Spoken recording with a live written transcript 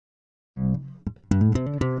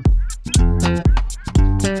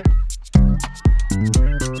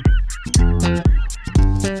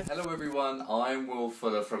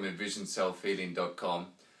EnvisionSelfHealing.com,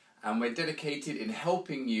 and we're dedicated in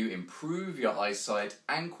helping you improve your eyesight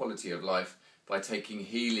and quality of life by taking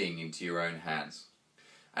healing into your own hands.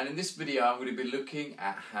 And in this video I'm going to be looking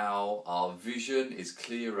at how our vision is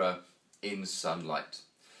clearer in sunlight.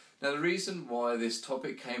 Now, the reason why this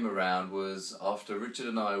topic came around was after Richard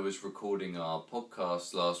and I was recording our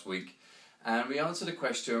podcast last week, and we answered a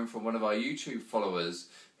question from one of our YouTube followers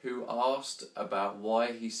who asked about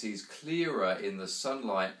why he sees clearer in the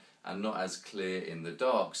sunlight and not as clear in the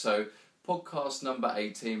dark. So podcast number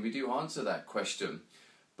 18, we do answer that question.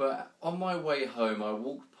 But on my way home I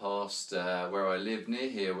walked past where I live near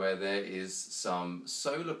here, where there is some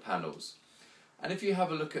solar panels. And if you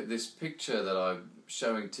have a look at this picture that I'm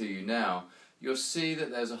showing to you now, you'll see that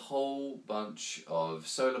there's a whole bunch of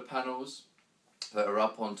solar panels that are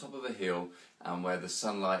up on top of a hill and where the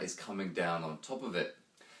sunlight is coming down on top of it.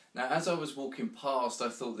 Now, as I was walking past, I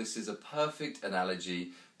thought this is a perfect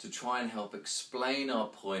analogy to try and help explain our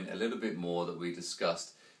point a little bit more that we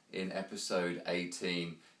discussed in episode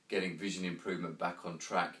 18, Getting Vision Improvement Back on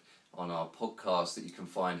Track, on our podcast that you can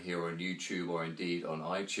find here on YouTube or indeed on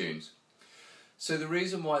iTunes. So the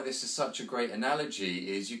reason why this is such a great analogy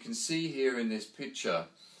is you can see here in this picture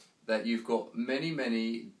that you've got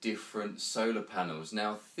many different solar panels.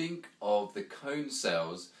 Now think of the cone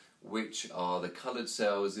cells, which are the coloured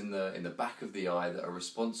cells in the back of the eye that are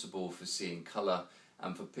responsible for seeing colour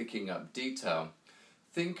and for picking up detail.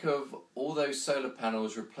 Think of all those solar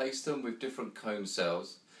panels, replace them with different cone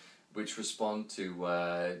cells which respond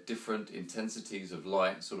to different intensities of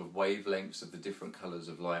light, sort of wavelengths of the different colours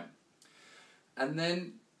of light. And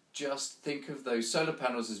then just think of those solar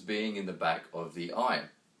panels as being in the back of the eye.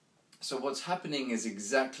 So what's happening is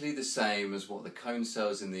exactly the same as what the cone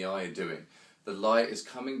cells in the eye are doing. The light is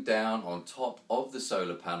coming down on top of the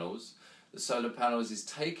solar panels. The solar panels is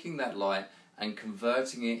taking that light and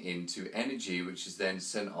converting it into energy, which is then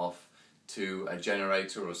sent off to a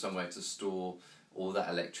generator or somewhere to store all that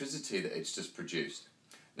electricity that it's just produced.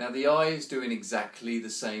 Now the eye is doing exactly the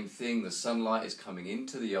same thing. The sunlight is coming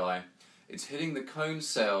into the eye, it's hitting the cone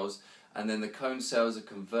cells, and then the cone cells are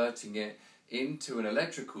converting it into an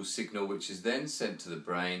electrical signal which is then sent to the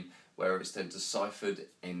brain, where it's then deciphered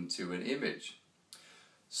into an image.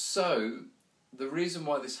 So the reason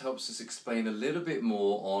why this helps us explain a little bit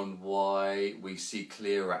more on why we see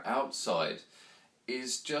clearer outside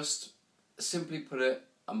is just, simply put it,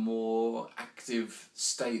 a more active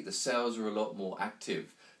state. The cells are a lot more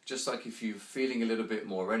active. Just like if you're feeling a little bit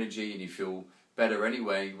more energy and you feel better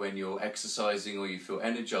anyway when you're exercising or you feel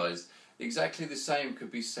energized, exactly the same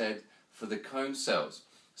could be said for the cone cells.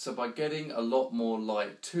 So by getting a lot more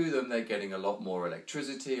light to them, they're getting a lot more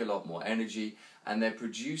electricity, a lot more energy, and they're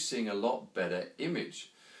producing a lot better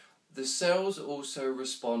image. The cells also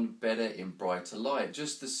respond better in brighter light,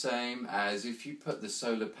 just the same as if you put the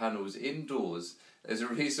solar panels indoors. There's a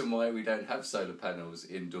reason why we don't have solar panels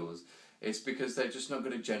indoors. It's because they're just not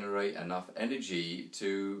going to generate enough energy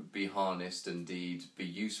to be harnessed and indeed be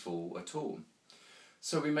useful at all.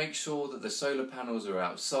 So we make sure that the solar panels are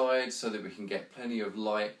outside so that we can get plenty of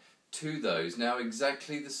light to those. Now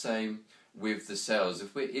exactly the same with the cells.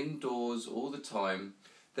 If we're indoors all the time,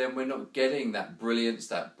 then we're not getting that brilliance,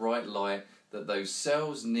 that bright light that those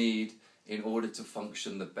cells need in order to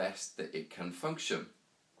function the best that it can function.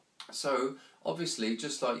 So obviously,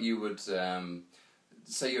 just like you would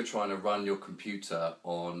say you're trying to run your computer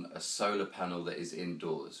on a solar panel that is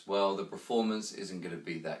indoors, well, the performance isn't going to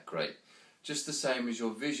be that great. Just the same as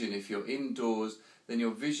your vision. If you're indoors, then your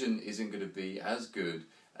vision isn't going to be as good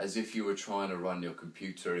as if you were trying to run your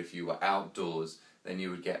computer. If you were outdoors, then you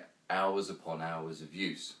would get hours upon hours of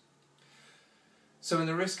use. So in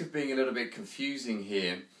the risk of being a little bit confusing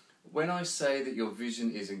here, when I say that your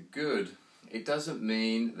vision isn't good, it doesn't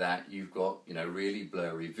mean that you've got, really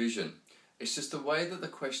blurry vision. It's just the way that the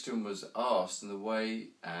question was asked and the way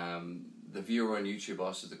the viewer on YouTube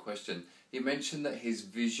asked the question. He mentioned that his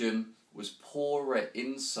vision was poorer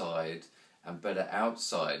inside and better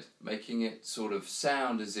outside, making it sort of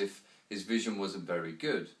sound as if his vision wasn't very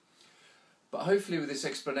good. But hopefully with this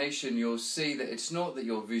explanation you'll see that it's not that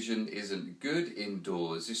your vision isn't good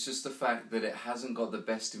indoors, it's just the fact that it hasn't got the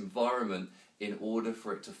best environment in order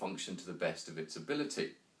for it to function to the best of its ability.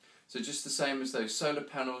 So just the same as those solar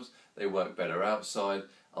panels, they work better outside,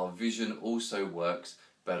 our vision also works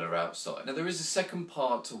better outside. Now there is a second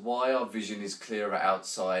part to why our vision is clearer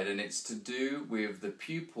outside, and it's to do with the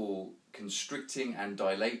pupil constricting and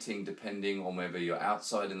dilating depending on whether you're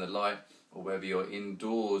outside in the light or whether you're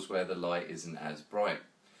indoors where the light isn't as bright.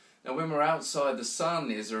 Now when we're outside, the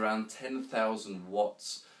sun is around 10,000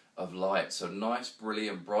 watts of light, so nice,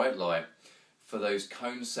 brilliant, bright light. for those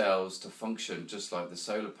cone cells to function just like the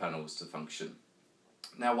solar panels to function.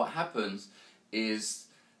 Now what happens is,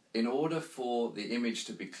 in order for the image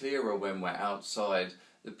to be clearer when we're outside,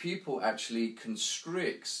 the pupil actually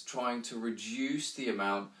constricts, trying to reduce the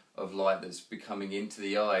amount of light that's becoming into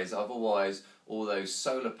the eyes. Otherwise, all those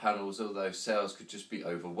solar panels, all those cells could just be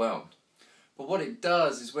overwhelmed. But what it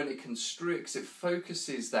does is when it constricts, it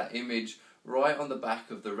focuses that image right on the back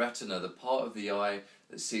of the retina, the part of the eye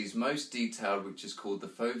that sees most detailed, which is called the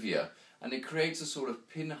fovea. And it creates a sort of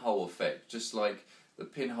pinhole effect, just like the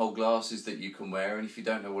pinhole glasses that you can wear. And if you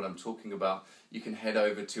don't know what I'm talking about, you can head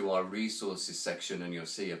over to our resources section and you'll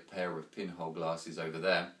see a pair of pinhole glasses over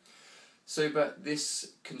there. So, but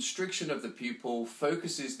this constriction of the pupil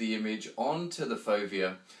focuses the image onto the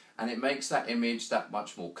fovea, and it makes that image that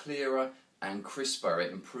much more clearer and crisper.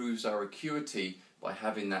 It improves our acuity by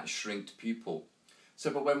having that shrinked pupil. So,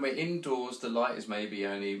 but when we're indoors, the light is maybe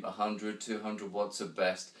only 100, 200 watts at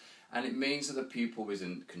best, and it means that the pupil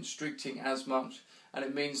isn't constricting as much, and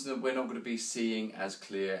it means that we're not going to be seeing as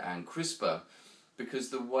clear and crisper, because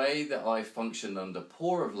the way that eye function under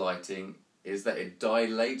poor of lighting is that it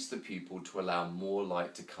dilates the pupil to allow more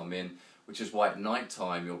light to come in, which is why at night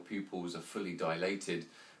time your pupils are fully dilated,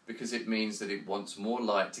 because it means that it wants more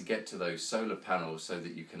light to get to those solar panels so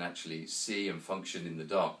that you can actually see and function in the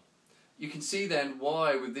dark. You can see then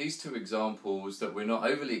why, with these two examples, that we're not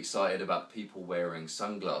overly excited about people wearing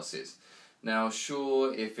sunglasses. Now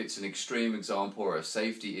sure, if it's an extreme example or a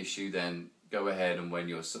safety issue, then go ahead and wear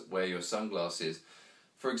your sunglasses.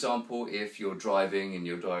 For example, if you're driving and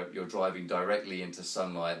you're driving directly into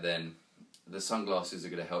sunlight, then the sunglasses are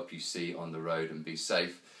going to help you see on the road and be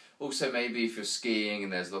safe. Also, maybe if you're skiing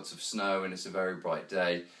and there's lots of snow and it's a very bright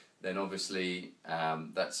day, then obviously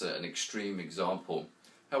that's an extreme example.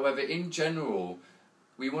 However, in general,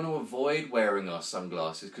 we want to avoid wearing our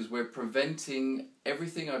sunglasses because we're preventing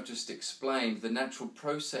everything I've just explained, the natural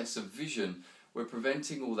process of vision. We're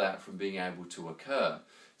preventing all that from being able to occur.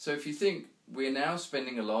 So if you think, we're now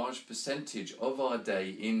spending a large percentage of our day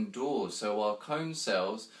indoors, so our cone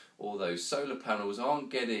cells, or those solar panels, aren't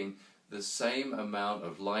getting the same amount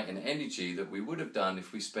of light and energy that we would have done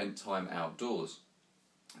if we spent time outdoors.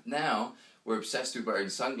 Now, we're obsessed with wearing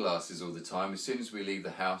sunglasses all the time. As soon as we leave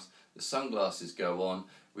the house, the sunglasses go on,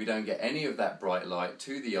 we don't get any of that bright light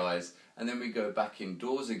to the eyes, and then we go back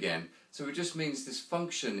indoors again. So it just means this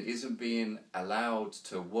function isn't being allowed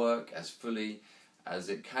to work as fully as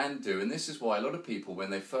it can do. And this is why a lot of people,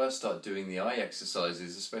 when they first start doing the eye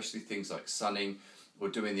exercises, especially things like sunning or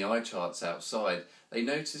doing the eye charts outside, they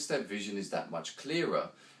notice their vision is that much clearer.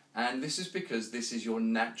 And this is because this is your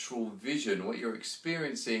natural vision. What you're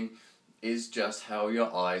experiencing is just how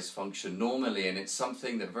your eyes function normally, and it's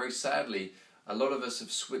something that very sadly a lot of us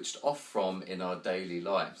have switched off from in our daily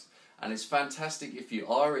lives. And it's fantastic if you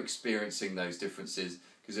are experiencing those differences,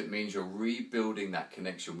 because it means you're rebuilding that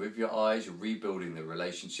connection with your eyes, you're rebuilding the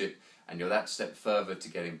relationship, and you're that step further to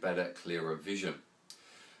getting better, clearer vision.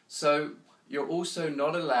 So you're also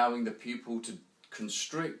not allowing the pupil to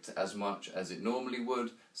constrict as much as it normally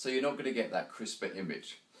would, so you're not going to get that crisper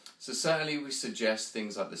image. So certainly we suggest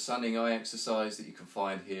things like the sunning eye exercise that you can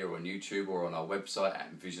find here on YouTube or on our website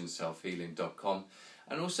at envisionselfhealing.com.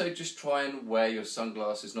 And also just try and wear your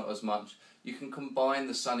sunglasses not as much. You can combine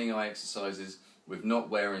the sunning eye exercises with not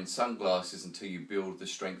wearing sunglasses until you build the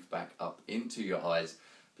strength back up into your eyes.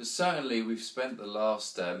 But certainly we've spent the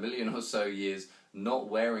last million or so years not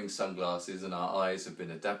wearing sunglasses, and our eyes have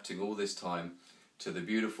been adapting all this time to the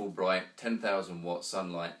beautiful bright 10,000 watt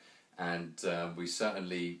sunlight, and we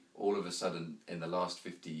certainly all of a sudden in the last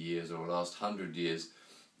 50 years or last 100 years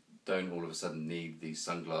don't all of a sudden need these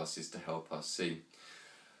sunglasses to help us see.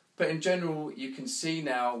 But in general, you can see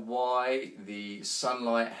now why the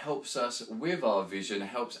sunlight helps us with our vision,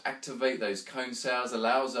 helps activate those cone cells,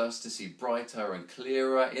 allows us to see brighter and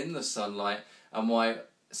clearer in the sunlight, and why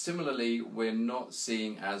similarly we're not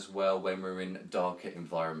seeing as well when we're in darker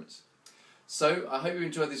environments. So I hope you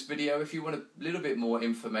enjoyed this video. If you want a little bit more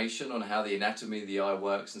information on how the anatomy of the eye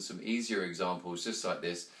works and some easier examples just like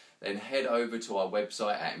this, then head over to our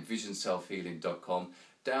website at envisionselfhealing.com.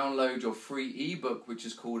 Download your free ebook, which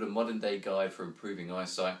is called A Modern Day Guide for Improving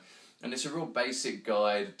Eyesight. And it's a real basic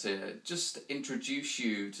guide to just introduce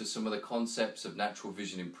you to some of the concepts of natural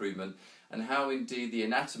vision improvement and how indeed the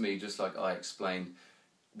anatomy, just like I explained,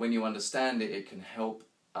 when you understand it, it can help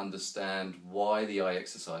understand why the eye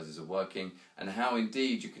exercises are working and how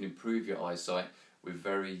indeed you can improve your eyesight with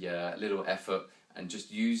very little effort and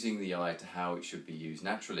just using the eye to how it should be used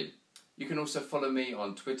naturally. You can also follow me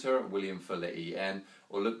on Twitter at William Fuller EN,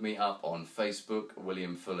 or look me up on Facebook,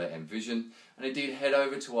 William Fuller Envision, and indeed head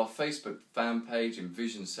over to our Facebook fan page,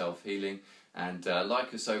 Envision Self-Healing, and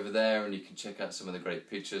like us over there, and you can check out some of the great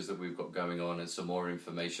pictures that we've got going on and some more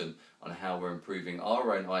information on how we're improving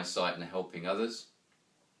our own eyesight and helping others.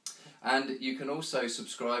 And you can also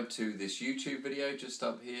subscribe to this YouTube video just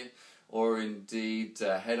up here, or indeed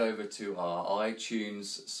head over to our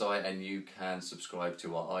iTunes site and you can subscribe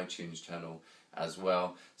to our iTunes channel as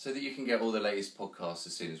well, so that you can get all the latest podcasts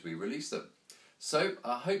as soon as we release them. So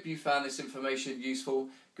I hope you found this information useful.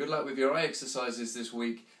 Good luck with your eye exercises this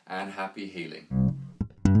week, and happy healing.